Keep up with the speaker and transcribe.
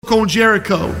spoke on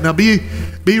Jericho. Now be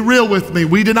real with me.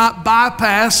 We did not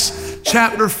bypass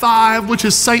chapter 5, which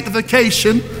is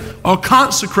sanctification, or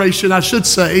consecration, I should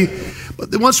say.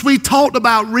 But once we talked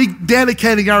about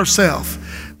rededicating ourselves,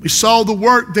 we saw the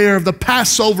work there of the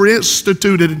Passover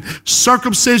instituted and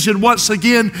circumcision once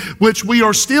again, which we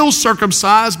are still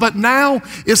circumcised, but now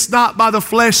it's not by the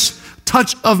flesh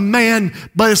touch of man,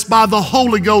 but it's by the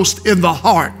Holy Ghost in the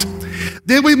heart.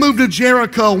 Then we moved to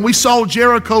Jericho, and we saw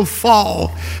Jericho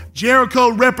fall.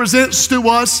 Jericho represents to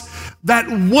us that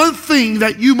one thing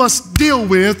that you must deal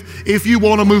with if you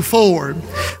want to move forward.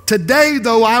 Today,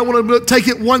 though, I want to take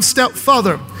it one step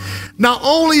further. Not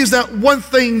only is that one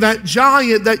thing, that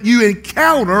giant that you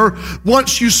encounter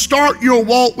once you start your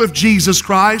walk with Jesus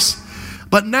Christ,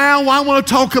 but now I want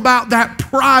to talk about that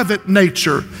private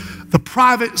nature, the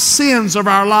private sins of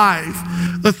our life,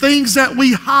 the things that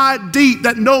we hide deep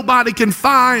that nobody can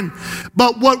find.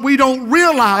 But what we don't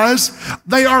realize,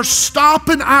 they are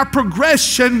stopping our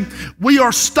progression. We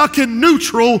are stuck in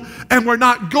neutral and we're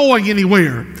not going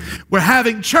anywhere. We're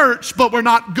having church, but we're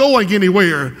not going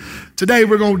anywhere. Today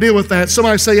we're going to deal with that.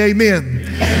 Somebody say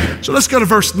amen. So let's go to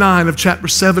verse 9 of chapter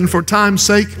 7 for time's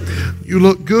sake. You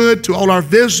look good. To all our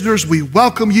visitors, we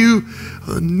welcome you.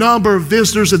 A number of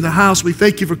visitors in the house, we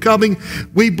thank you for coming.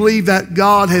 We believe that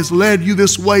God has led you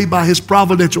this way by his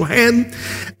providential hand.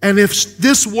 And if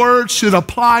this word should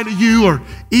apply to you or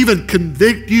even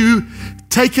convict you,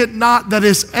 take it not that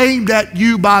it's aimed at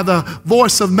you by the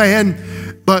voice of man,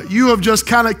 but you have just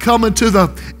kind of come into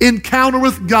the encounter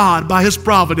with God by his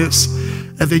providence.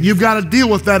 And then you've got to deal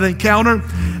with that encounter.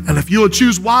 And if you'll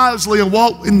choose wisely and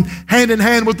walk in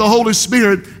hand with the Holy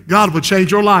Spirit, God will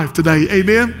change your life today.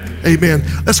 Amen? Amen.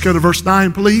 Let's go to verse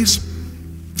 9, please.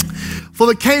 For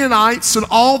the Canaanites and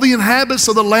all the inhabitants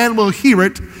of the land will hear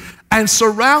it and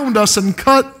surround us and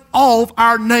cut off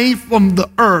our name from the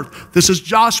earth. This is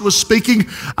Joshua speaking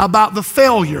about the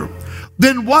failure.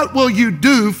 Then what will you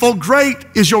do? For great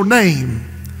is your name.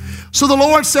 So the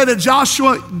Lord said to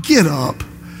Joshua, get up.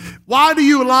 Why do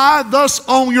you lie thus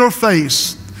on your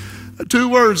face? The 2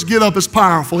 words, get up, is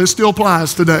powerful. It still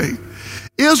applies today.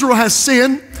 Israel has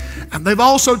sinned, and they've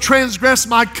also transgressed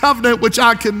my covenant which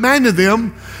I commanded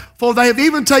them, for they have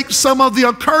even taken some of the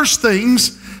accursed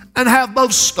things and have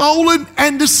both stolen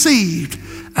and deceived,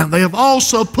 and they have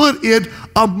also put it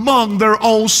among their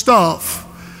own stuff.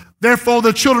 Therefore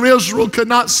the children of Israel could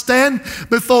not stand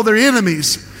before their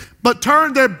enemies, but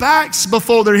turned their backs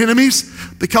before their enemies,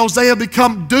 because they have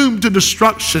become doomed to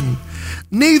destruction.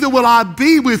 Neither will I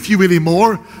be with you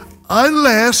anymore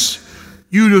unless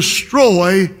you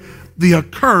destroy the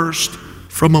accursed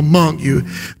from among you.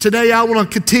 Today I want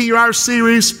to continue our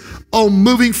series on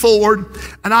moving forward,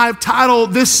 and I have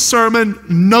titled this sermon,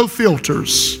 No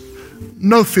Filters.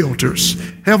 No Filters.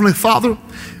 Heavenly Father,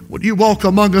 would you walk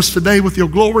among us today with your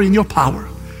glory and your power?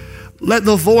 Let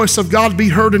the voice of God be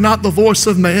heard and not the voice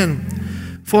of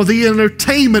man. For the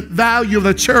entertainment value of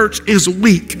the church is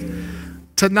weak.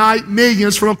 Tonight,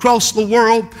 millions from across the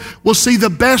world will see the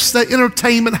best that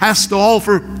entertainment has to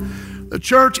offer. The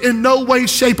church in no way,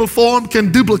 shape, or form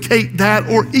can duplicate that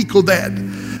or equal that.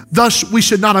 Thus, we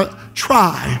should not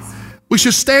try. We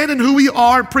should stand in who we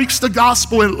are and preach the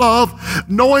gospel in love,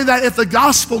 knowing that if the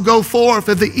gospel go forth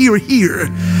and the ear hear,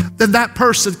 then that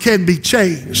person can be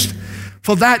changed.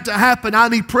 For that to happen, I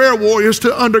need prayer warriors to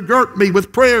undergird me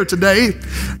with prayer today.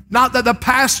 Not that the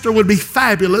pastor would be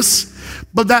fabulous,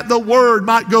 but that the word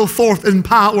might go forth in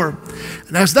power.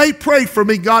 And as they pray for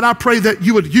me, God, I pray that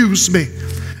you would use me.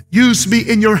 Use me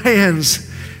in your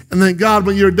hands. And then, God,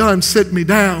 when you're done, sit me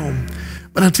down.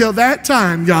 But until that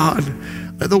time, God,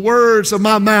 let the words of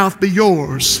my mouth be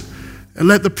yours. And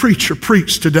let the preacher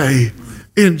preach today.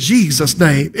 In Jesus'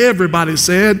 name. Everybody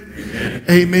said,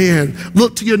 amen.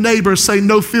 Look to your neighbor and say,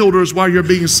 no filters while you're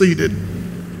being seated.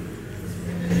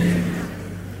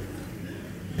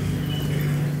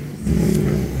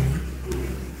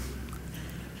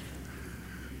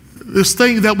 This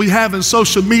thing that we have in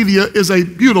social media is a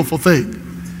beautiful thing.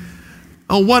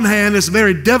 On one hand, it's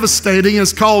very devastating.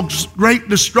 It's caused great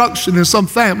destruction in some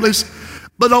families.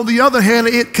 But on the other hand,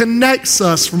 it connects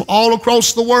us from all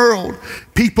across the world.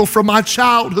 People from my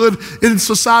childhood in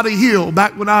Society Hill.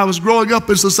 Back when I was growing up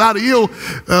in Society Hill,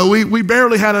 we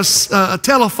barely had a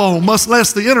telephone, much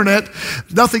less the internet.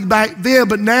 Nothing back then,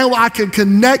 but now I can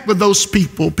connect with those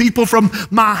people. People from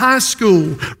my high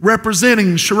school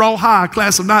representing Sherrill High,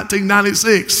 class of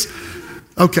 1996.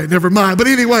 Okay, never mind. But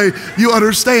anyway, you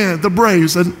understand the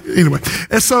Braves. And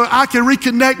so I can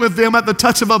reconnect with them at the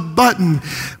touch of a button.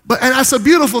 And that's a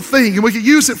beautiful thing. And we can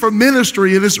use it for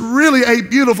ministry. And it's really a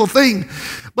beautiful thing.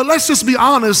 But let's just be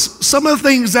honest. Some of the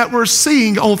things that we're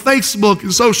seeing on Facebook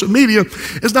and social media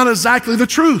is not exactly the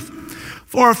truth.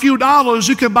 For a few dollars,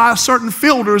 you can buy certain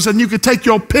filters and you can take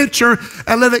your picture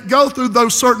and let it go through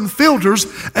those certain filters.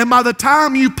 And by the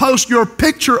time you post your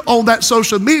picture on that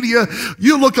social media,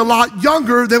 you look a lot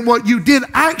younger than what you did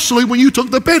actually when you took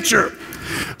the picture.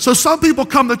 So some people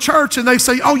come to church and they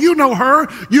say, oh, you know her,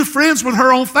 you're friends with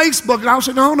her on Facebook. And I'll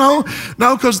say, no,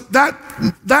 because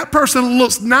that person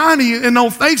looks 90 and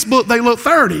on Facebook they look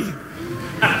 30.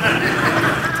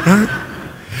 Right?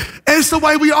 It's the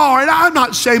way we are, and I'm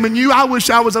not shaming you. I wish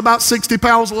I was about 60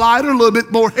 pounds lighter, a little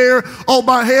bit more hair on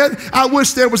my head. I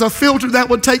wish there was a filter that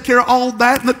would take care of all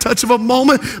that in the touch of a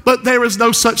moment, but there is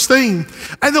no such thing.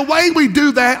 And the way we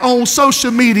do that on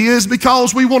social media is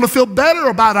because we want to feel better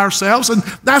about ourselves, and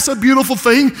that's a beautiful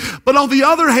thing. But on the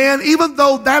other hand, even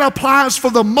though that applies for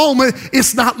the moment,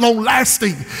 it's not long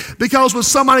lasting. Because when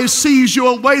somebody sees you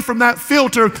away from that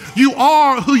filter, you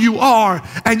are who you are,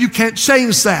 and you can't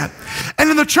change that. And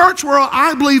in the church world,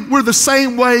 I believe we're the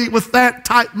same way with that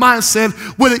type mindset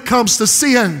when it comes to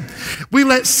sin. We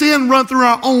let sin run through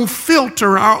our own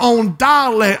filter, our own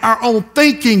dialect, our own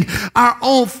thinking, our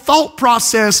own thought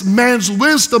process, man's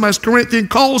wisdom, as Corinthians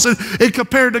calls it, and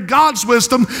compared to God's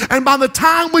wisdom. And by the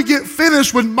time we get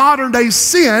finished with modern day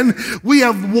sin, we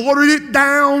have watered it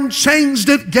down, changed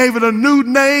it, gave it a new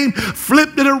name,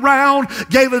 flipped it around,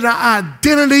 gave it an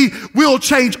identity. We'll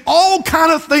change all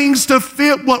kind of things to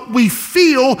fit what we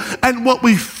feel and what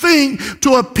we think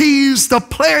to appease the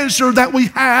pleasure that we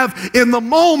have in the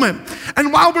moment.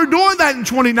 And while we're doing that in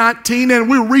 2019 and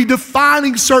we're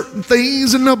redefining certain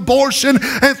things and abortion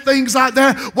and things like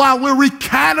that, while we're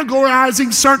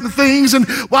recategorizing certain things and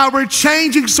while we're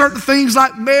changing certain things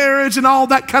like marriage and all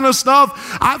that kind of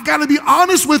stuff, I've got to be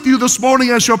honest with you this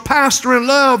morning as your pastor in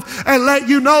love and let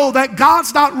you know that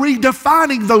God's not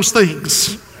redefining those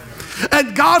things.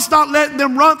 And God's not letting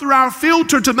them run through our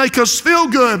filter to make us feel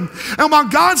good. And while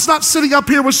God's not sitting up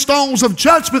here with stones of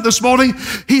judgment this morning,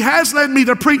 He has led me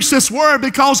to preach this word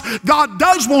because God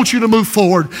does want you to move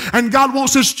forward. And God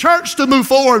wants His church to move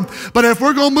forward. But if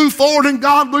we're going to move forward in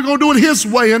God, we're going to do it His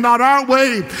way and not our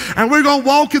way. And we're going to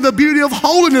walk in the beauty of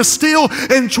holiness still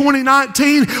in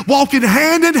 2019, walking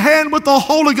hand in hand with the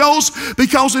Holy Ghost,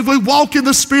 because if we walk in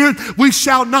the Spirit, we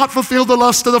shall not fulfill the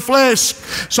lust of the flesh.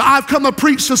 So I've come to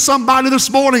preach to somebody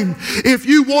this morning. If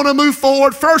you want to move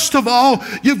forward, first of all,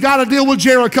 you've got to deal with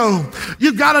Jericho.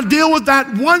 You've got to deal with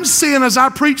that one sin, as I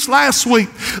preached last week.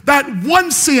 That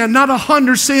one sin, not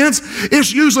 100 sins.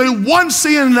 It's usually one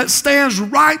sin that stands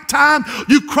right time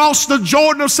you cross the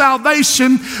Jordan of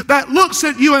salvation, that looks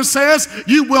at you and says,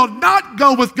 you will not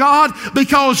go with God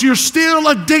because you're still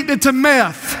addicted to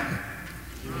meth.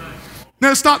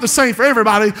 Now, it's not the same for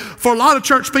everybody. For a lot of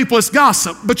church people, it's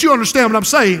gossip, but you understand what I'm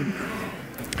saying.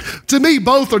 To me,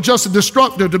 both are just as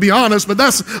destructive, to be honest, but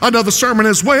that's another sermon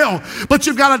as well. But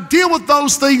you've got to deal with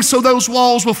those things so those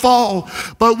walls will fall.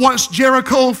 But once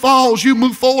Jericho falls, you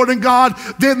move forward in God.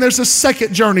 Then there's a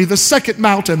second journey, the second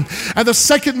mountain. And the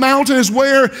second mountain is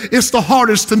where it's the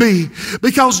hardest to me.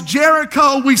 Because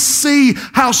Jericho, we see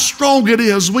how strong it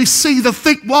is. We see the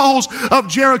thick walls of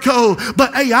Jericho.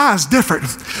 But Ai is different.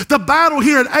 The battle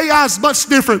here at Ai is much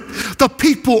different. The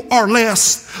people are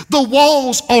less. The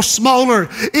walls are smaller.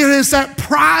 It is that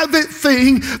private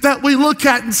thing that we look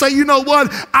at and say, you know what?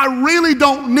 I really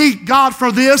don't need God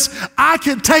for this. I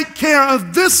can take care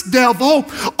of this devil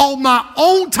on my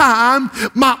own time,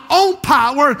 my own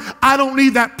power. I don't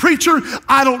need that preacher.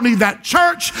 I don't need that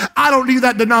church. I don't need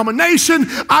that denomination.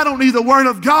 I don't need the word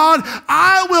of God.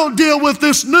 I will deal with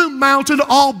this new mountain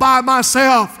all by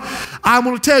myself. I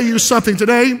want to tell you something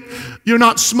today. You're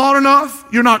not smart enough,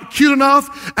 you're not cute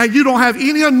enough, and you don't have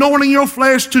any anointing in your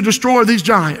flesh to destroy these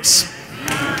giants.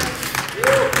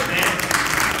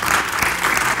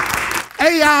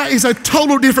 Ai is a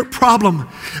total different problem,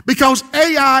 because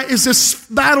Ai is this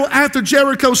battle after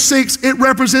Jericho 6. It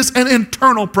represents an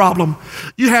internal problem.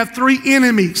 You have three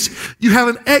enemies. You have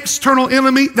an external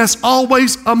enemy that's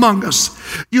always among us.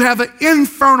 You have an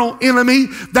infernal enemy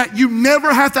that you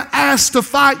never have to ask to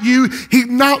fight you. He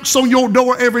knocks on your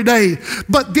door every day.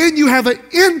 But then you have an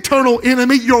internal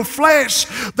enemy, your flesh,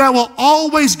 that will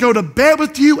always go to bed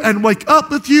with you and wake up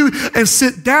with you and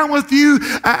sit down with you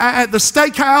at the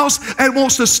steakhouse and and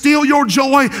wants to steal your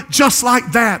joy just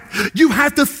like that. You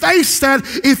have to face that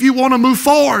if you want to move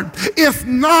forward. If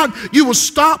not, you will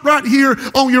stop right here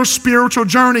on your spiritual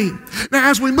journey. Now,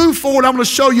 as we move forward, I'm going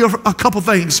to show you a couple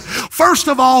things. First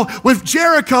of all, with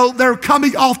Jericho, they're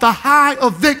coming off the high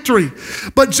of victory.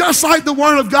 But just like the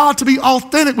Word of God to be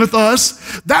authentic with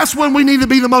us, that's when we need to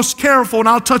be the most careful, and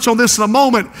I'll touch on this in a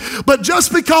moment. But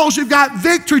just because you've got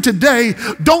victory today,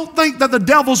 don't think that the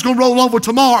devil's going to roll over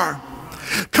tomorrow.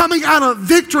 Coming out of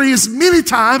victory is many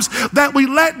times that we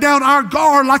let down our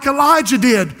guard like Elijah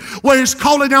did, where he's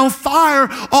calling down fire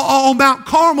on Mount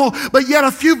Carmel, but yet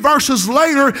a few verses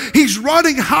later, he's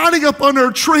running, hiding up under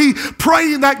a tree,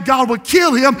 praying that God would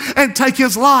kill him and take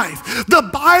his life. The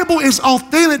Bible is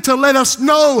authentic to let us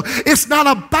know it's not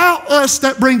about us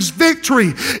that brings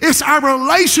victory. It's our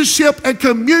relationship and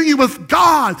communion with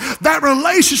God, that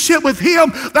relationship with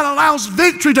him that allows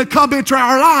victory to come into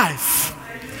our life.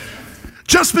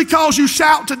 Just because you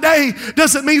shout today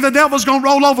doesn't mean the devil's going to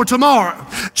roll over tomorrow.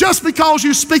 Just because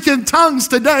you speak in tongues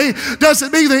today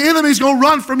doesn't mean the enemy's going to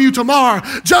run from you tomorrow.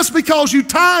 Just because you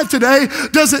tithe today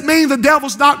doesn't mean the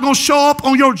devil's not going to show up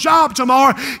on your job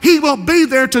tomorrow. He will be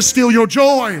there to steal your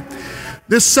joy.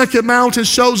 This second mountain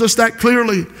shows us that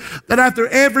clearly, that after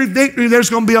every victory there's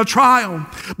going to be a trial.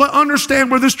 But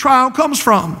understand where this trial comes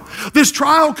from. This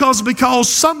trial comes because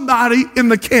somebody in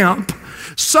the camp,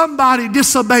 somebody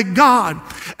disobeyed God.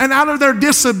 And out of their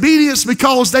disobedience,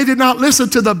 because they did not listen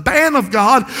to the ban of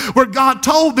God, where God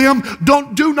told them,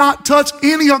 do not touch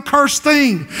any accursed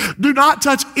thing. Do not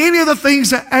touch any of the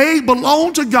things that A,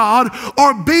 belong to God,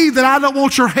 or B, that I don't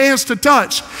want your hands to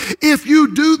touch. If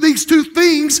you do these two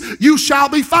things, you shall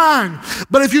be fine.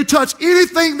 But if you touch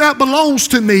anything that belongs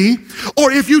to me,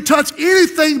 or if you touch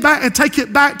anything back and take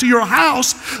it back to your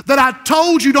house that I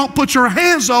told you don't put your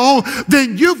hands on,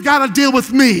 then you've got to deal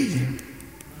with me.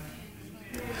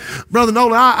 Brother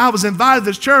Nolan, I was invited to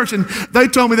this church, and they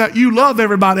told me that you love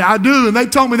everybody. I do. And they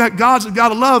told me that God's a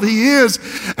God of love. He is.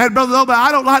 And Brother Nolan,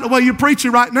 I don't like the way you're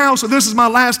preaching right now, so this is my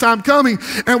last time coming.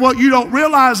 And what you don't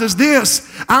realize is this: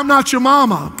 I'm not your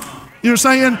mama. You're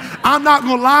saying, I'm not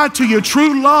going to lie to you.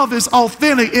 True love is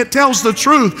authentic. It tells the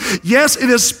truth. Yes, it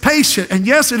is patient, and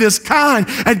yes, it is kind,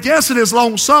 and yes, it is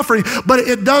long-suffering, but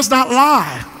it does not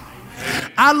lie.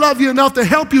 I love you enough to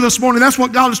help you this morning. That's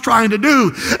what God is trying to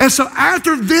do. And so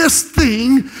after this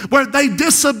thing, where they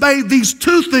disobeyed these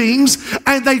two things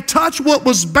and they touch what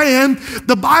was banned,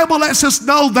 the Bible lets us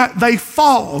know that they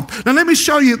fall. Now let me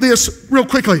show you this real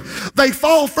quickly. They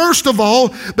fall, first of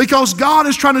all, because God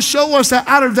is trying to show us that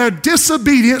out of their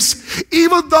disobedience,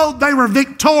 even though they were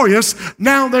victorious,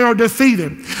 now they are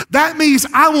defeated. That means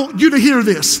I want you to hear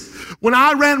this. When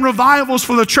I ran revivals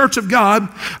for the Church of God,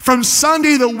 from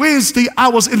Sunday to Wednesday, I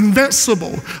was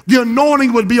invincible. The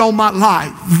anointing would be on my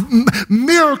life.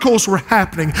 Miracles were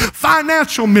happening,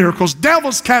 financial miracles,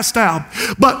 devils cast out.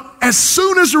 But as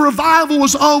soon as the revival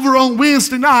was over on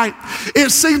Wednesday night,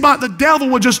 it seemed like the devil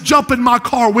would just jump in my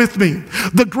car with me.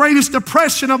 The greatest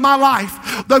depression of my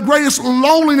life, the greatest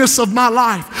loneliness of my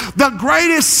life, the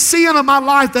greatest sin of my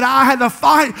life that I had to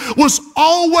fight was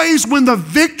always when the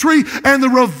victory and the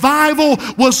revival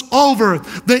was over.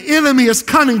 The enemy is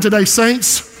cunning today,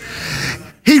 saints.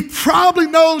 He probably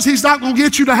knows he's not going to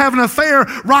get you to have an affair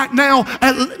right now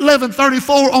at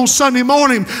 11:34 on Sunday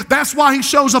morning. That's why he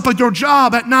shows up at your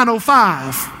job at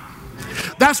 9:05.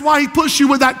 That's why he puts you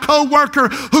with that coworker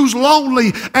who's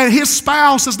lonely and his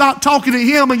spouse is not talking to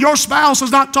him and your spouse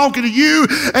is not talking to you,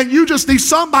 and you just need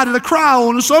somebody to cry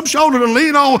on and some shoulder to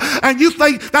lean on, and you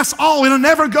think that's all. It'll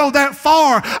never go that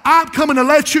far. I'm coming to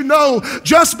let you know,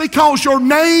 just because your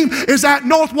name is at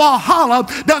North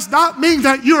Walhalla does not mean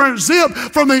that you're exempt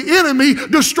from the enemy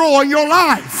destroying your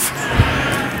life.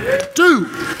 Two,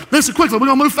 listen quickly, we're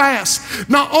going to move fast.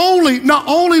 Not only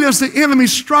does the enemy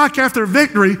strike after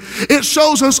victory, it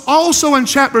shows us also in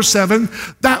chapter 7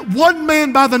 that one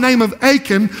man by the name of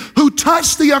Achan, who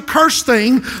touched the accursed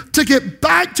thing to get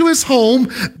back to his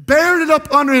home, buried it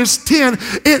up under his tent.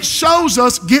 It shows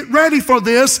us, get ready for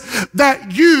this,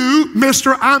 that you,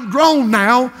 Mr. I'm grown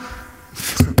now.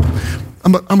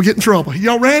 I'm going to get in trouble.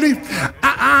 Y'all ready?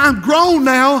 I'm grown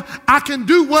now. I can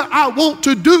do what I want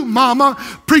to do, mama.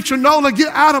 Preacher Nola,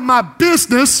 get out of my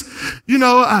business. You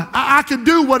know, I can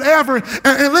do whatever.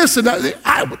 And listen,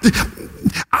 I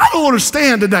don't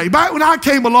understand today. Back when I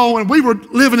came along and we were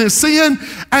living in sin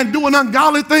and doing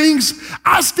ungodly things,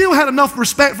 I still had enough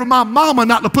respect for my mama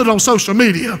not to put it on social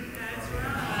media.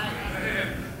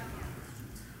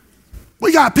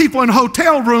 We got people in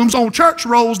hotel rooms on church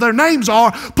rolls, their names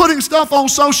are, putting stuff on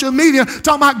social media,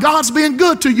 talking about God's being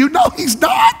good to you. No, he's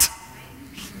not.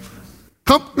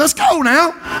 Come, let's go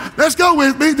now. Let's go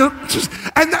with me. And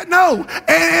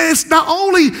it's not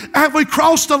only have we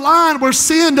crossed the line where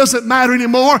sin doesn't matter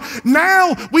anymore,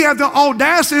 now we have the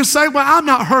audacity to say, well, I'm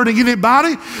not hurting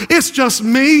anybody. It's just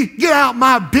me. Get out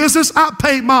my business. I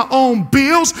pay my own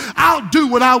bills. I'll do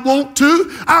what I want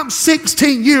to. I'm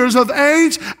 16 years of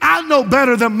age. I know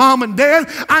better than mom and dad.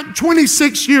 I'm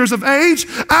 26 years of age.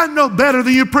 I know better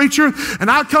than you, preacher. And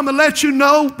I come to let you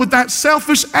know, with that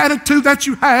selfish attitude that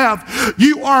you have,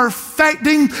 you are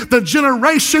affecting the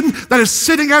generation that is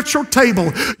sitting at your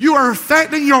table. You are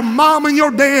affecting your mom and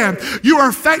your dad. You are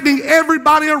affecting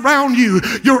everybody around you.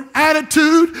 Your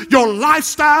attitude, your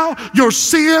lifestyle, your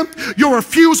sin, your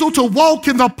refusal to walk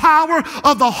in the power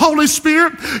of the Holy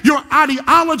Spirit, your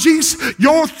ideologies,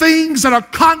 your things that are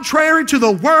contrary to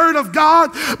the Word of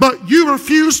God, but you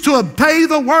refuse to obey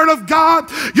the Word of God,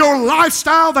 your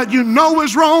lifestyle that you know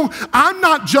is wrong. I'm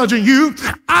not judging you.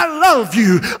 I love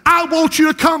you. I want you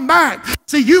to come back.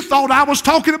 See, you thought I was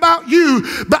talking about you,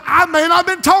 but I may not have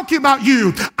been talking about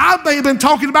you. I may have been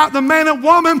talking about the man and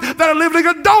woman that are living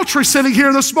adultery sitting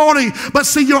here this morning. But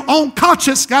see, your own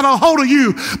conscience got a hold of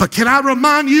you. But can I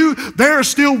remind you, there is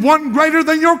still one greater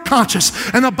than your conscience.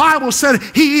 And the Bible said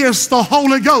he is the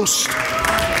Holy Ghost.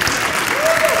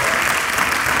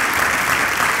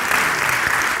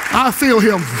 I feel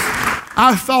him.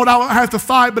 I thought I would have to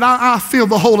fight, but I feel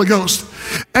the Holy Ghost.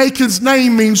 Achan's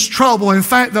name means trouble. In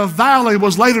fact, the valley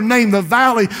was later named the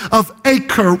Valley of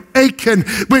Achan,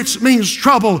 which means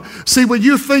trouble. See, when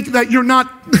you think that you're not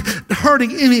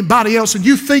hurting anybody else and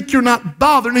you think you're not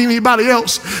bothering anybody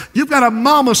else, you've got a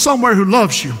mama somewhere who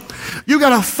loves you. You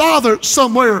got a father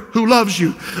somewhere who loves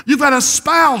you. You've got a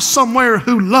spouse somewhere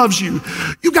who loves you.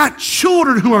 You got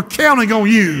children who are counting on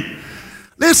you.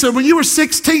 Listen, when you were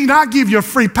 16, I give you a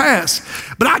free pass,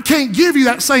 but I can't give you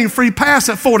that same free pass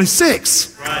at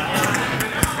 46.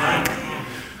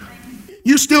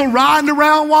 You still riding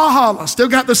around Walhalla, still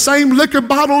got the same liquor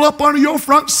bottle up under your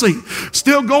front seat,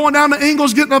 still going down to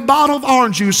Ingles getting a bottle of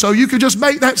orange juice so you could just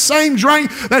make that same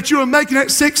drink that you were making at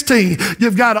 16.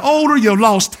 You've got older, you've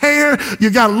lost hair,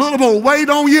 you got a little more weight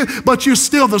on you, but you're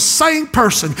still the same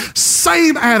person,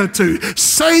 same attitude,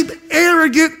 same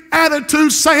arrogant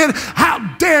attitude, saying,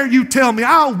 how dare you tell me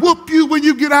I'll whoop you when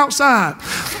you get outside.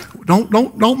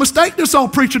 Don't mistake this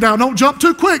old preacher now. Don't jump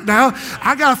too quick now.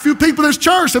 I got a few people in this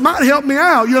church that might help me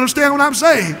out. You understand what I'm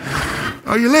saying?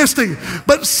 Are you listening?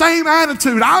 But same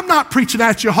attitude. I'm not preaching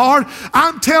at you hard.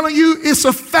 I'm telling you it's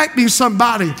affecting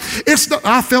somebody.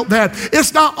 I felt that.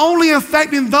 It's not only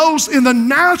affecting those in the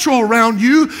natural around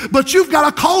you, but you've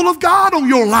got a call of God on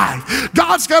your life.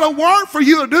 God's got a work for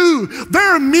you to do.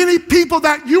 There are many people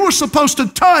that you are supposed to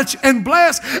touch and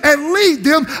bless and lead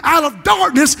them out of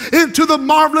darkness into the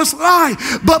marvelous light.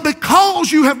 But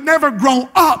because you have never grown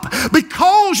up,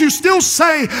 because you still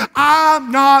say,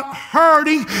 I'm not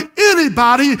hurting anybody,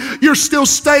 you're still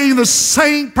staying the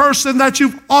same person that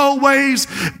you've always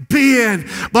been.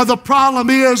 But the problem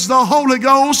is the Holy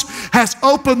Ghost has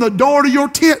opened the door to your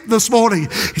tent this morning.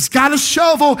 He's got a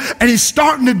shovel and he's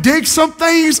starting to dig some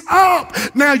things up.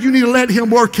 Now you need to let him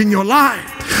work in your life.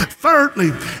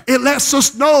 Thirdly, it lets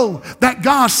us know that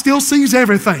God still sees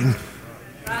everything.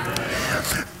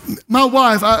 My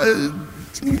wife,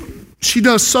 she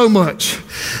does so much.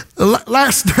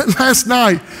 Last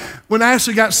night, when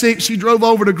Ashley got sick, she drove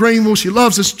over to Greenville. She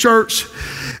loves this church,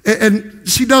 and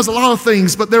she does a lot of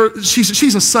things, but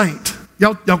she's a saint.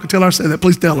 Y'all can tell her I say that.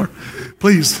 Please tell her.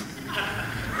 Please.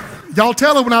 Y'all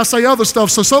tell her when I say other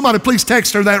stuff, so somebody please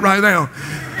text her that right now.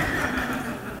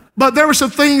 But there were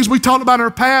some things we talked about in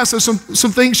her past, and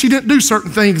some things she didn't do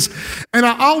certain things. And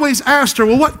I always asked her,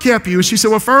 well, what kept you? And she said,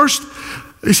 well, first,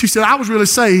 she said, I was really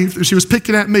saved. She was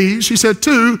picking at me. She said,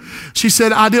 2, she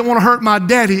said, I didn't want to hurt my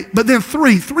daddy. But then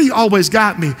 3 always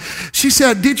got me. She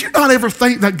said, did you not ever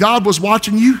think that God was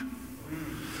watching you?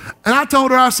 And I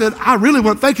told her, I said, I really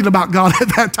wasn't thinking about God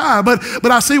at that time,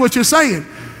 but I see what you're saying.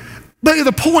 But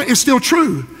the point is still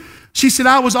true. She said,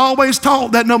 I was always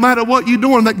taught that no matter what you're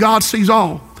doing, that God sees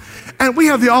all. And we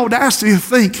have the audacity to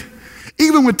think,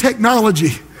 even with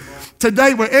technology,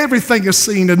 today where everything is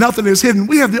seen and nothing is hidden,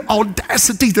 we have the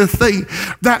audacity to think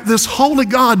that this holy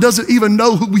God doesn't even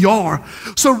know who we are.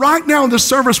 So right now in the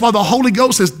service, while the Holy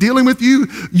Ghost is dealing with you,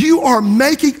 you are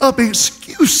making up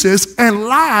excuses and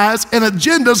lies and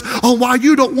agendas on why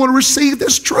you don't want to receive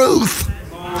this truth.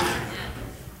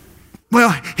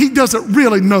 Well, he doesn't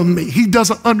really know me. He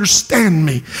doesn't understand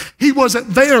me. He wasn't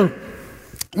there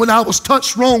when I was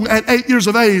touched wrong at 8 years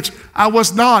of age. I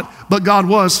was not, but God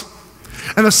was.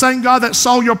 And the same God that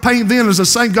saw your pain then is the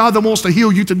same God that wants to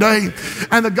heal you today.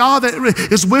 And the God that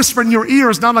is whispering in your ear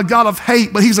is not a God of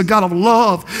hate, but he's a God of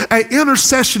love. An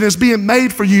intercession is being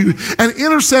made for you. And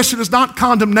intercession is not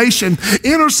condemnation.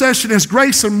 Intercession is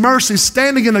grace and mercy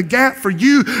standing in a gap for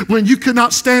you when you could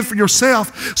not stand for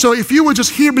yourself. So if you would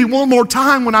just hear me one more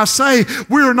time when I say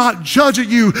we are not judging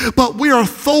you, but we are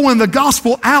throwing the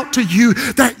gospel out to you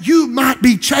that you might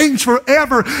be changed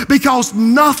forever, because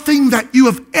nothing that you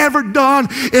have ever done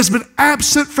has been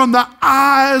absent from the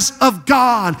eyes of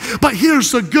God. But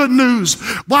here's the good news.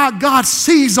 While God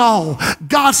sees all,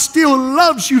 God still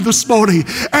loves you this morning,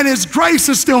 and his grace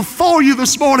is still for you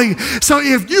this morning. So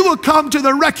if you will come to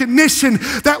the recognition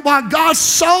that while God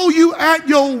saw you at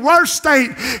your worst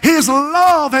state, his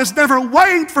love has never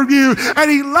waned from you, and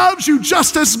he loves you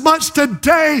just as much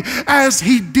today as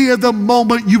he did the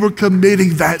moment you were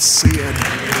committing that sin.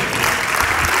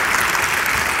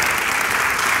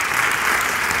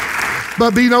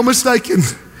 But be no mistaken,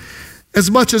 as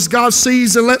much as God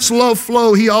sees and lets love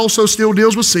flow, he also still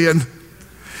deals with sin.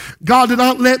 God did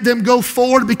not let them go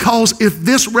forward, because if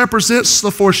this represents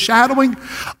the foreshadowing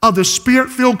of the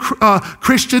Spirit-filled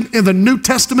Christian in the New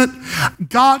Testament,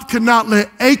 God could not let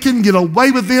Achan get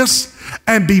away with this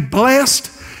and be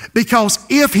blessed, because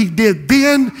if he did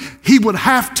then, he would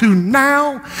have to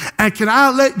now. And can I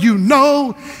let you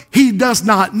know, he does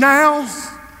not now.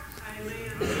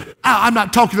 I'm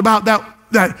not talking about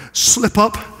that slip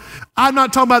up. I'm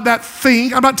not talking about that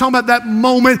thing. I'm not talking about that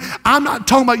moment. I'm not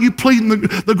talking about you pleading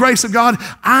the grace of God.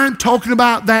 I'm talking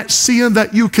about that sin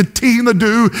that you continue to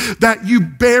do, that you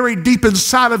bury deep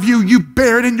inside of you. You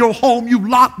bury it in your home. You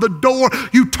lock the door.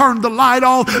 You turn the light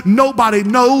off. Nobody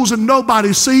knows and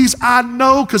nobody sees. I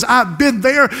know, because I've been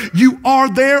there. You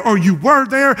are there, or you were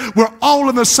there. We're all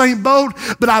in the same boat.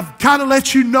 But I've got to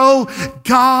let you know,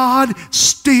 God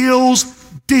still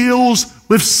deals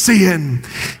with sin.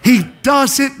 He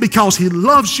does it because he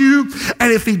loves you.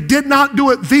 And if he did not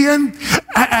do it then,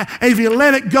 if he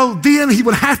let it go then, he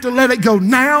would have to let it go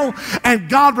now. And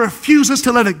God refuses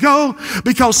to let it go,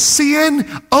 because sin,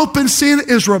 open sin,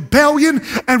 is rebellion.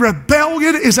 And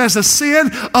rebellion is as a sin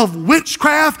of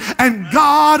witchcraft. And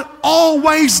God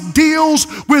always deals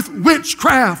with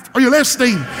witchcraft. Are you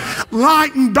listening?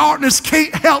 Light and darkness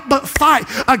can't help but fight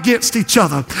against each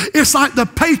other. It's like the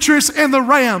Patriots and the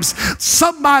Rams.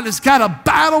 Somebody's got to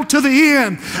battle to the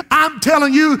end. I'm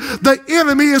telling you, the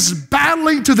enemy is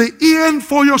battling to the end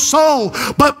for your soul.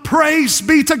 But praise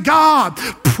be to God,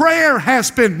 prayer has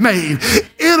been made.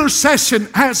 Intercession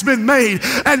has been made.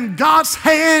 And God's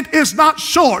hand is not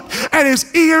short, and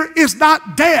his ear is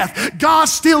not deaf. God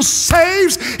still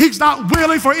saves. He's not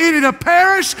willing for any to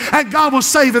perish, and God will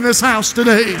save in this house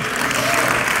today.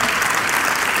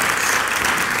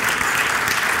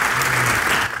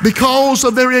 Because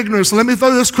of their ignorance. Let me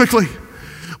throw this quickly.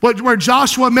 Where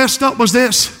Joshua messed up was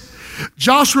this.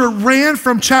 Joshua ran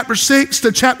from chapter 6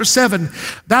 to chapter 7.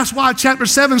 That's why chapter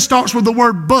 7 starts with the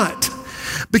word but.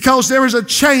 Because there is a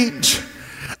change.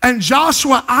 And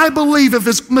Joshua, I believe, if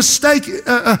his mistake,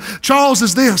 Charles,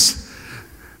 is this.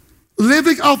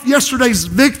 Living off yesterday's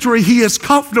victory, he is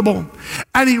comfortable.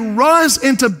 And he runs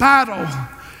into battle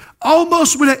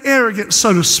almost with an arrogance,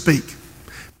 so to speak.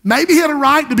 Maybe he had a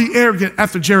right to be arrogant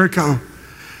after Jericho,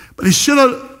 but he should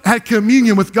have had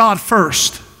communion with God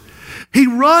first. He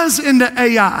runs into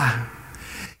Ai.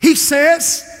 He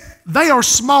says, they are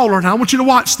smaller. Now I want you to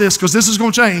watch this, because this is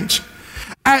going to change.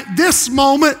 At this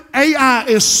moment, Ai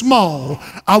is small.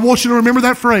 I want you to remember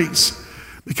that phrase,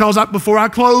 because before I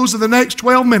close in the next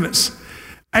 12 minutes,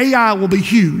 Ai will be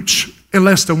huge in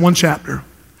less than one chapter.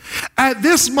 At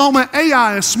this moment,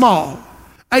 Ai is small.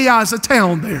 Ai is a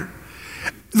town there.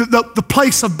 The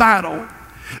place of battle.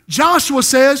 Joshua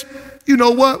says, you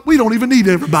know what? We don't even need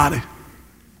everybody.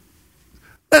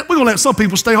 We're going to let some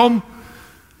people stay home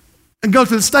and go to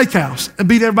the steakhouse and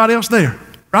beat everybody else there,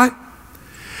 right?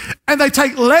 And they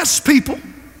take less people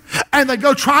and they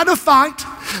go try to fight.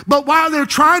 But while they're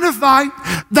trying to fight,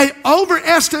 they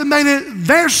overestimated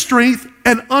their strength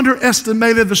and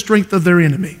underestimated the strength of their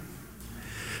enemy.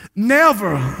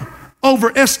 Never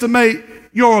overestimate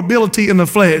your ability in the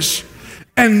flesh.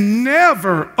 And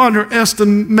never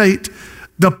underestimate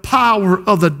the power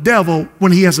of the devil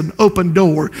when he has an open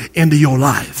door into your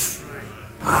life.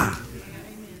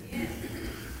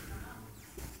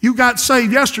 You got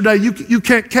saved yesterday. You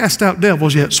can't cast out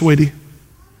devils yet, sweetie.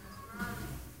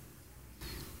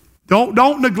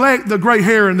 Don't neglect the gray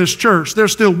hair in this church.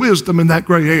 There's still wisdom in that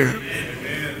gray hair.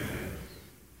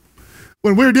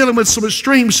 When we're dealing with some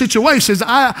extreme situations,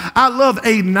 I love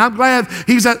Aiden. I'm glad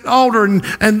he's at the altar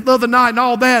and love the night and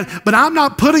all that, but I'm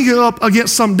not putting him up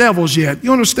against some devils yet.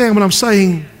 You understand what I'm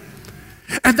saying?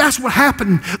 And that's what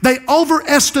happened. They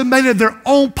overestimated their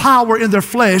own power in their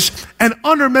flesh and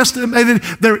underestimated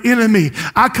their enemy.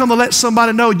 I come to let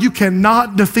somebody know you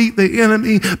cannot defeat the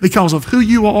enemy because of who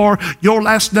you are, your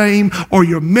last name, or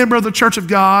you're a member of the Church of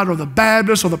God, or the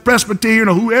Baptist, or the Presbyterian,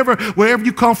 or wherever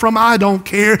you come from. I don't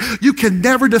care. You can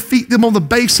never defeat them on the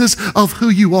basis of who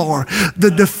you are.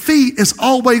 The defeat is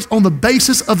always on the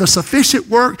basis of the sufficient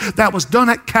work that was done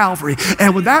at Calvary.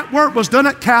 And when that work was done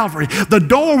at Calvary, the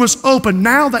door was open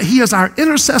now that he is our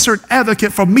intercessor and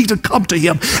advocate for me to come to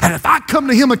him. And if I come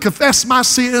to him and confess my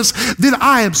sins, then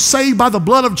I am saved by the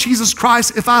blood of Jesus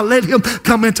Christ if I let him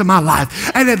come into my life.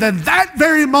 And at that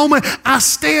very moment, I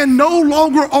stand no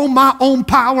longer on my own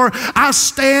power. I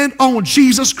stand on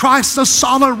Jesus Christ, the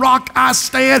solid rock I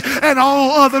stand, and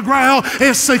all other ground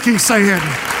is sinking sand.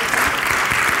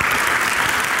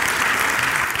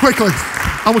 Quickly.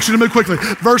 I want you to move quickly.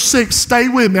 Verse 6, stay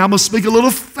with me. I'm going to speak a little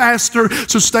faster,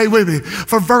 so stay with me.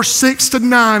 For verse 6 to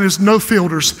 9 is no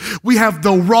filters. We have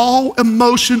the raw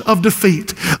emotion of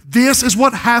defeat. This is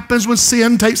what happens when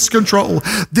sin takes control.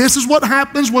 This is what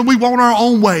happens when we want our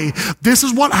own way. This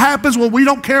is what happens when we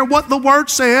don't care what the word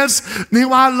says.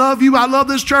 Neil, I love you. I love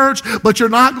this church, but you're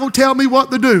not going to tell me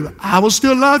what to do. I will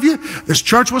still love you. This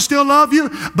church will still love you,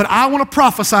 but I want to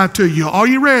prophesy to you. Are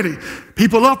you ready?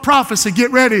 People love prophecy.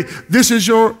 Get ready. This is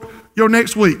your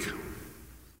next week.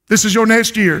 This is your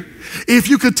next year. If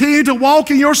you continue to walk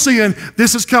in your sin,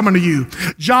 this is coming to you.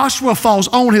 Joshua falls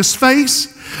on his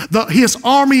face. His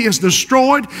army is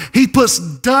destroyed. He puts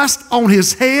dust on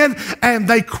his head, and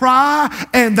they cry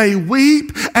and they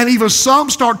weep, and even some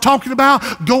start talking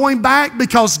about going back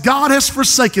because God has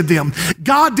forsaken them.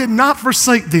 God did not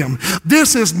forsake them.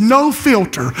 This is no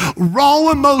filter, raw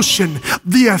emotion,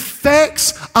 the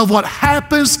effects of what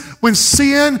happens when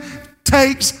sin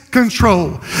takes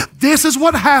control. This is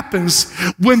what happens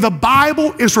when the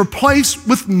Bible is replaced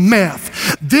with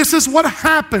meth. This is what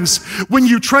happens when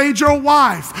you trade your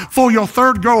wife for your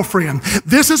third girlfriend.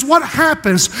 This is what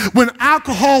happens when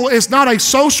alcohol is not a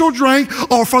social drink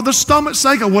or for the stomach's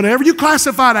sake or whatever you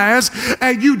classify it as,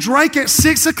 and you drink at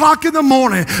 6 o'clock in the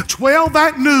morning, 12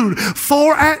 at noon,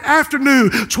 4 at afternoon,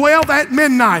 12 at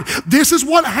midnight. This is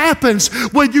what happens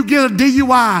when you get a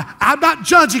DUI. I'm not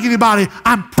judging anybody.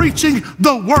 I'm preaching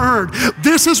the word.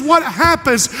 This is what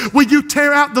happens when you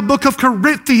tear out the book of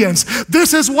Corinthians.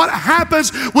 This is what happens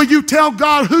when you tell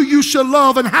God who you should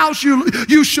love and how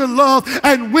you should love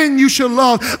and when you should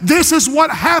love. This is what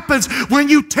happens when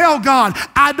you tell God,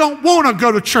 I don't want to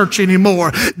go to church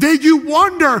anymore. Then you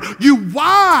wonder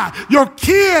why your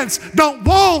kids don't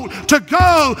want to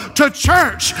go to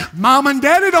church. Mom and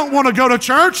daddy don't want to go to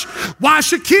church. Why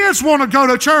should kids want to go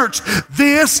to church?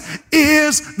 This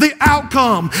is the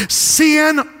outcome.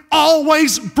 Sin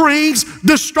always brings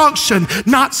destruction.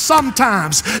 Not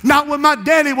sometimes. Not when my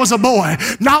daddy was a boy.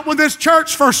 Not when this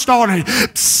church first started.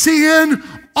 Sin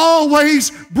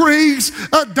always brings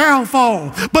a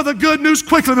downfall. But the good news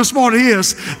quickly this morning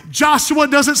is Joshua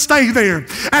doesn't stay there,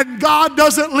 and God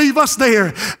doesn't leave us there.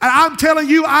 And I'm telling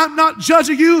you, I'm not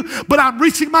judging you, but I'm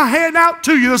reaching my hand out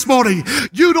to you this morning.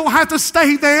 You don't have to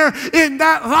stay there in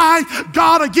that life.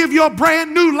 God will give you a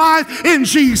brand new life in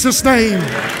Jesus' name.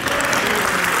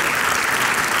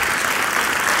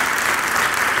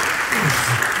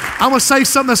 I'm going to say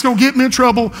something that's going to get me in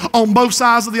trouble on both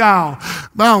sides of the aisle.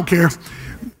 But I don't care.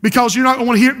 Because you're not going to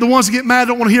want to hear, the ones that get mad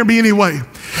don't want to hear me anyway.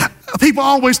 People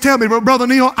always tell me, Brother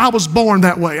Neil, I was born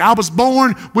that way. I was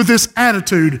born with this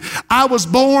attitude. I was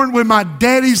born with my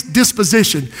daddy's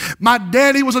disposition. My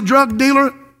daddy was a drug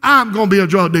dealer. I'm going to be a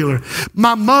drug dealer.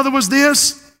 My mother was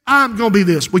this. I'm going to be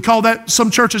this. We call that, some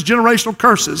churches, generational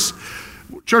curses.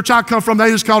 Church I come from,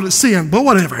 they just called it sin, but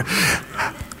whatever.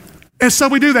 And so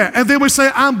we do that. And then we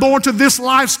say, I'm born to this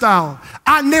lifestyle.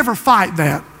 I never fight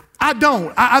that. I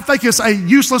don't. I think it's a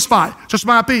useless fight, just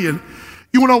my opinion.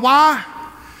 You want to know why?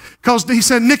 Because he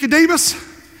said, Nicodemus,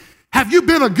 have you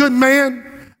been a good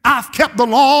man? I've kept the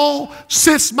law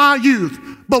since my youth.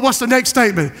 But what's the next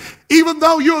statement? Even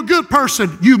though you're a good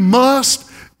person, you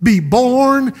must be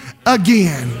born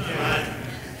again.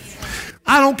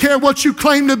 I don't care what you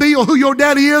claim to be or who your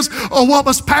daddy is or what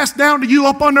was passed down to you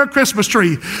up under a Christmas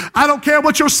tree. I don't care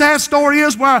what your sad story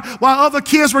is while other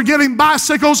kids were getting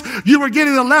bicycles, you were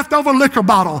getting a leftover liquor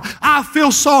bottle. I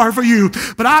feel sorry for you,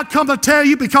 but I come to tell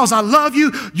you because I love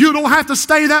you, you don't have to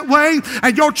stay that way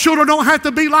and your children don't have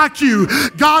to be like you.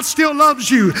 God still loves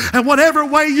you, and whatever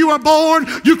way you are born,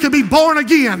 you can be born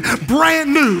again,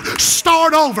 brand new,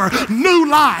 start over, new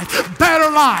life, better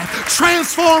life,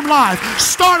 transformed life,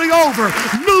 starting over,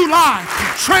 new life,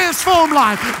 transformed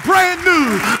life, brand new,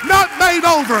 not made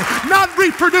over, not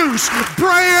reproduced,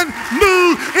 brand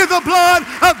new in the blood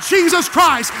of Jesus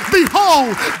Christ.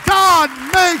 Behold, God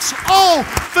makes all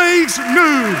things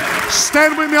new.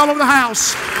 Stand with me all over the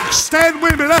house. Stand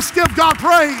with me. Let's give God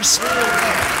praise.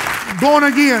 Born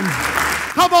again.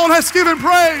 Come on, let's give him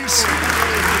praise.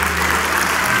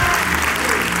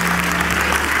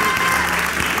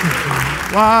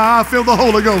 Wow, I feel the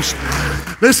Holy Ghost.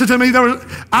 Listen to me.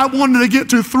 I wanted to get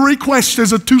to 3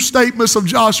 questions and 2 statements of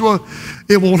Joshua.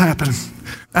 It won't happen.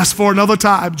 That's for another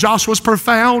time. Joshua's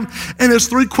profound, and there's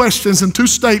 3 questions and 2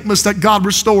 statements that God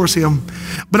restores him.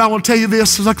 But I want to tell you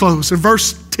this as I close. In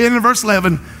verse 10 and verse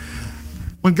 11,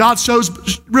 when God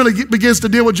really begins to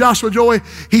deal with Joshua, Joy,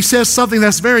 he says something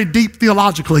that's very deep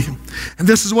theologically. And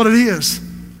this is what it is.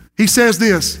 He says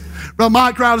this. Brother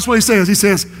Mike Crowder, that's what he says. He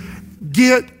says,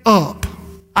 get up.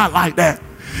 I like that.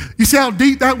 You see how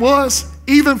deep that was?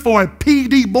 Even for a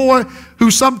PD boy who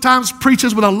sometimes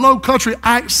preaches with a low country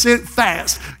accent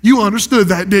fast. You understood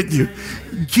that, didn't you?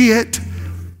 Get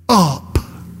up.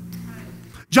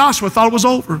 Joshua thought it was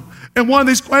over. And one of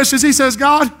these questions, he says,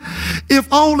 God,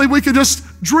 if only we could just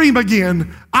dream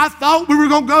again. I thought we were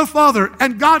going to go further.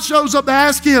 And God shows up to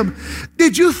ask him,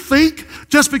 did you think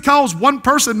just because one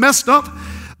person messed up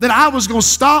that I was going to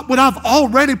stop what I've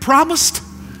already promised?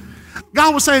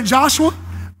 God was saying, Joshua,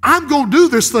 I'm going to do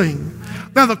this thing.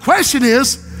 Now the question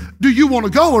is, do you want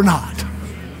to go or not?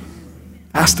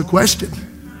 That's the question.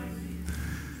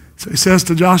 So he says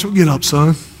to Joshua, get up,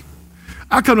 son.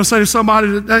 I come to say to somebody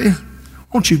today,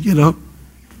 won't you get up?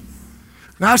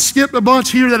 Now I skipped a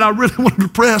bunch here that I really wanted to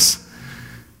press.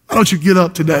 Why don't you get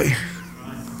up today?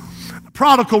 The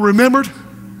prodigal remembered,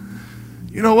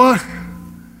 you know what?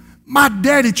 My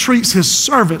daddy treats his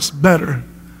servants better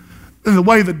than the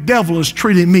way the devil is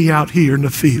treating me out here in the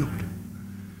field.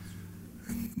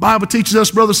 The Bible teaches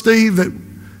us, Brother Steve, that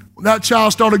when that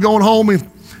child started going home,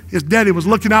 his daddy was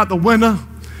looking out the window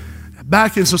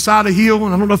back in Society Hill,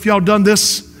 and I don't know if y'all done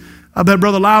this. I bet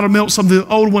Brother Loudermilk, some of the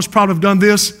older ones probably have done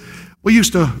this. We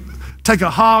used to take a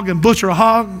hog and butcher a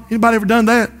hog. Anybody ever done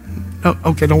that? Oh,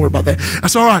 okay, don't worry about that.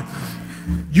 That's all right.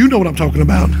 You know what I'm talking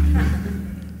about.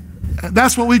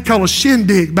 That's what we call a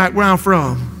shindig back where I'm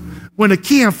from. When the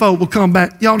kinfolk would come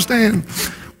back. You understand?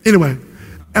 Anyway,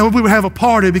 and we would have a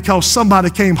party because somebody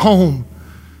came home.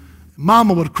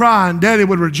 Mama would cry and Daddy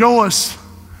would rejoice.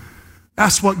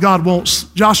 That's what God wants.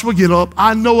 Joshua, get up.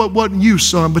 I know it wasn't you,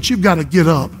 son, but you've got to get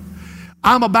up.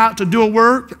 I'm about to do a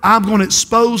work. I'm going to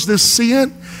expose this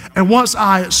sin. And once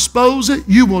I expose it,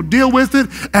 you will deal with it,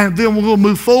 and then we'll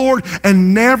move forward.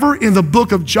 And never in the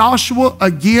book of Joshua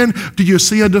again do you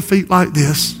see a defeat like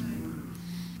this.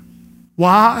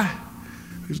 Why?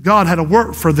 Because God had a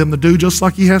work for them to do, just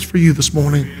like he has for you this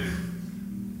morning.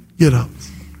 Get up.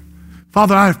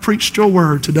 Father, I have preached your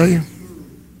word today.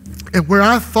 And where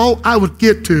I thought I would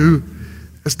get to,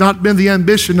 it's not been the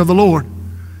ambition of the Lord.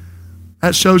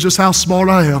 That shows us how smart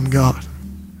I am, God.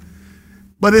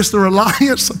 But it's the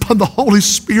reliance upon the Holy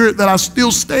Spirit that I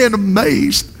still stand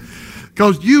amazed.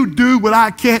 Because you do what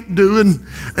I can't do,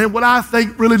 and what I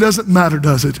think really doesn't matter,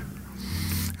 does it?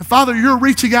 And Father, you're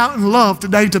reaching out in love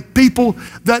today to people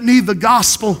that need the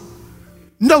gospel.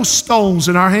 No stones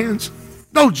in our hands.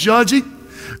 No judging.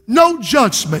 No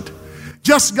judgment.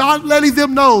 Just God letting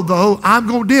them know, though, I'm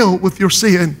going to deal with your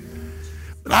sin.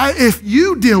 But if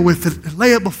you deal with it and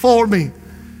lay it before me,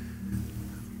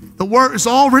 the work has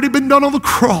already been done on the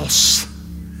cross.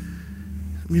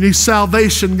 If you need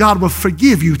salvation, God will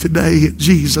forgive you today in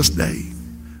Jesus'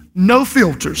 name. No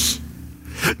filters.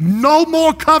 No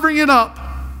more covering it up.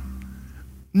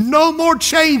 No more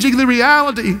changing the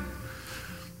reality.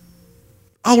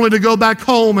 Only to go back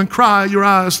home and cry your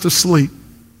eyes to sleep.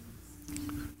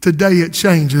 Today it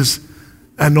changes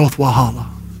at North Walhalla.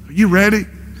 Are you ready?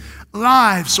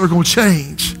 Lives are going to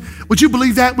change. Would you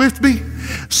believe that with me?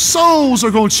 Souls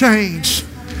are going to change.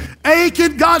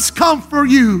 Achan, God's come for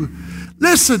you.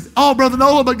 Listen, Brother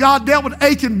Nola, but God dealt with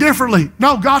Achan differently.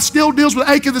 No, God still deals with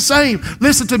Achan the same.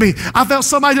 Listen to me. I felt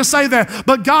somebody just say that.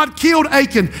 But God killed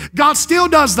Achan. God still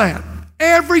does that.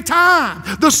 Every time.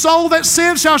 The soul that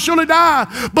sins shall surely die.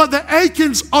 But the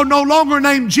Achans are no longer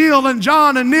named Jill and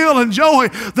John and Neil and Joey.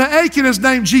 The Achan is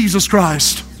named Jesus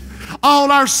Christ.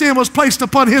 All our sin was placed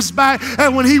upon his back,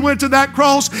 and when he went to that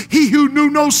cross, he who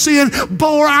knew no sin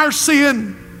bore our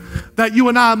sin, that you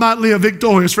and I might live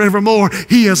victorious forevermore.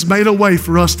 He has made a way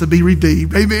for us to be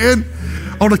redeemed. Amen.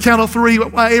 On the count of three,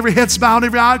 every head's bowed,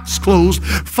 every eye's closed.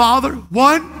 Father,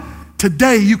 one,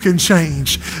 today you can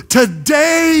change.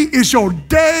 Today is your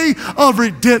day of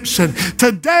redemption.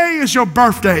 Today is your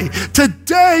birthday.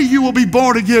 Today you will be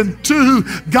born again. Two,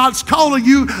 God's calling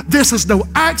you. This is no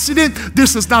accident.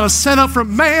 This is not a setup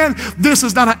from man. This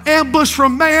is not an ambush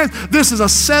from man. This is a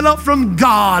setup from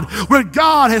God, where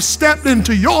God has stepped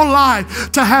into your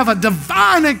life to have a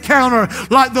divine encounter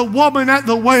like the woman at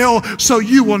the well, so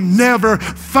you will never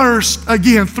thirst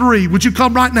again. Three, would you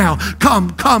come right now?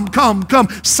 Come.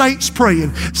 Saints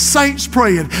praying.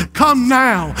 Come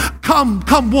now.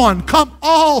 Come one. Come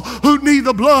all who need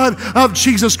the blood of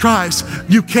Jesus Christ.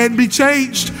 You can be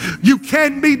changed. You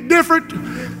can be different.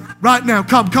 Right now,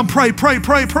 come pray. Pray.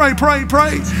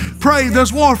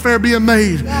 There's warfare being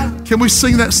made. Can we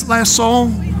sing that last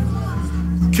song?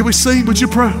 Can we sing? Would you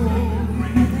pray?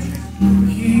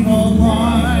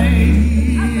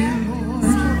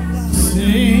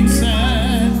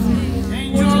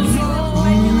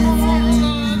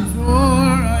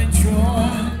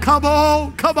 Come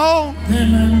on.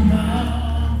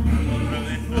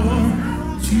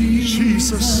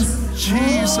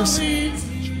 Jesus.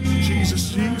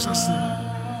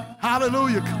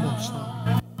 Hallelujah. Come on,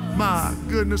 son. My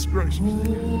goodness gracious.